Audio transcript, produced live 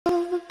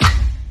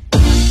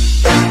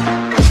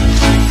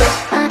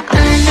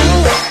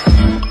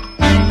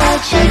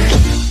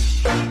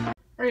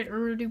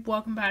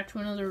welcome back to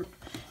another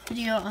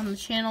video on the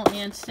channel,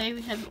 and today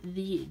we have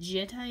the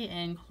Jedi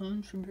and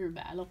Clone Trooper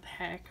Battle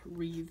Pack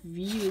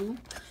review.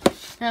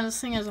 Now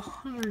this thing has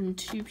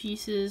 102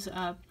 pieces,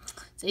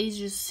 it's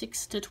ages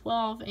 6 to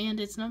 12, and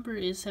its number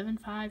is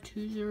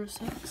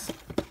 75206.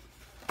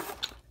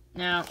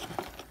 Now,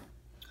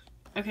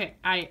 okay,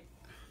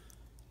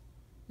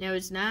 now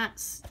it's not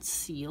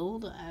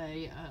sealed.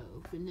 I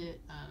opened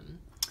it,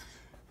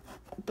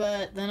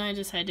 but then I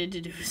decided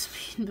to do a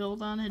speed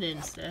build on it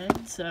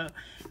instead. So,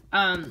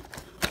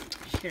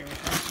 here,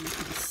 as you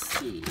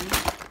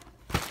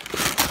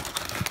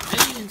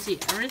can see,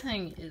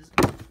 everything is,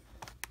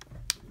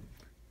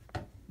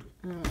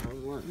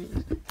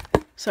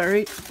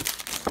 sorry,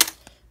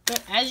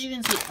 but as you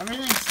can see,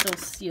 everything's still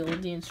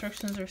sealed. The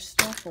instructions are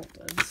still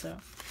folded, so,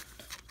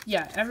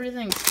 yeah,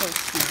 everything's still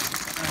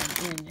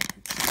sealed, in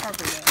its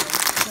proper way.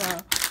 So,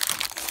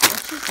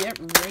 let's just get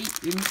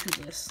right into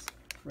this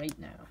right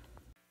now.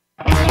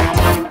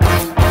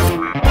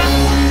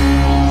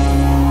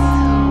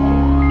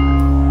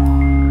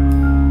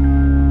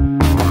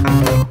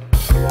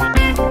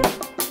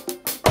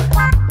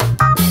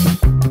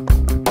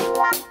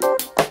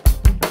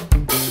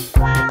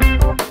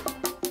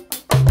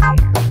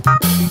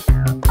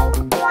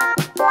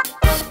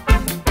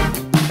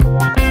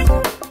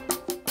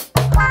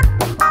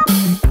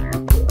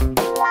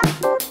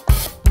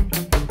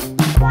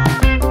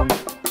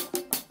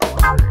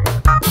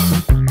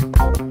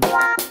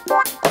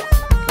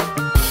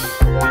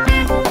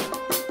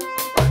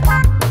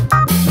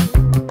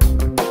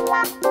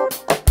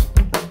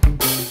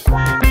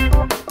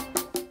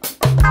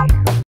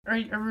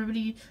 Alright,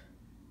 everybody,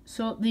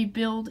 so the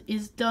build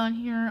is done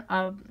here.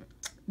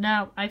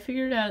 Now, I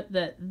figured out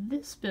that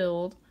this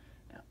build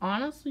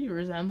honestly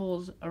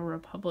resembles a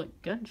Republic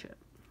gunship.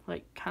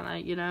 Like,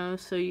 kind of, you know,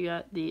 so you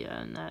got the,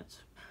 and that's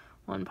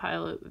one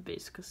pilot would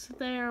basically sit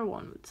there,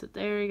 one would sit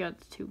there, you got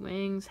the two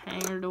wings,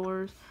 hangar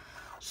doors.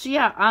 So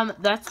yeah,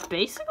 that's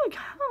basically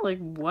kind of like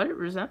what it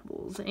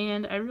resembles,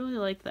 and I really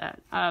like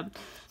that.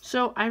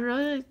 So I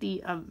really like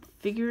the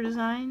figure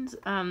designs.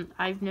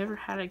 I've never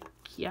had a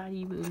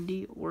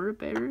Ki-Adi or a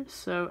bear,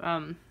 so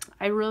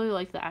I really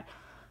like that.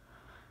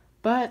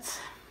 But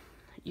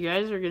you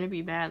guys are gonna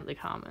be mad in the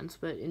comments,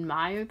 but in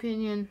my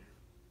opinion,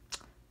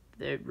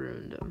 they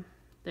ruined them.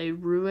 They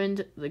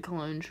ruined the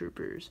clone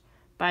troopers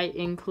by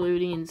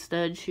including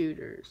stud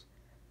shooters.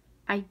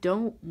 I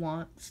don't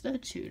want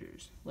stud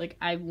shooters. Like,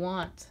 I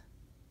want,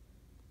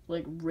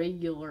 like,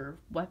 regular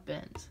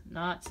weapons,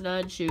 not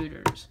stud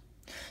shooters.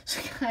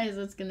 So, guys,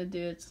 that's gonna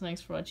do it. So,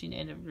 thanks for watching,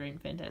 and have a great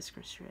and fantastic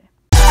rest of your day.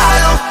 I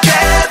don't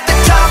care if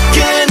they're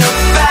talking.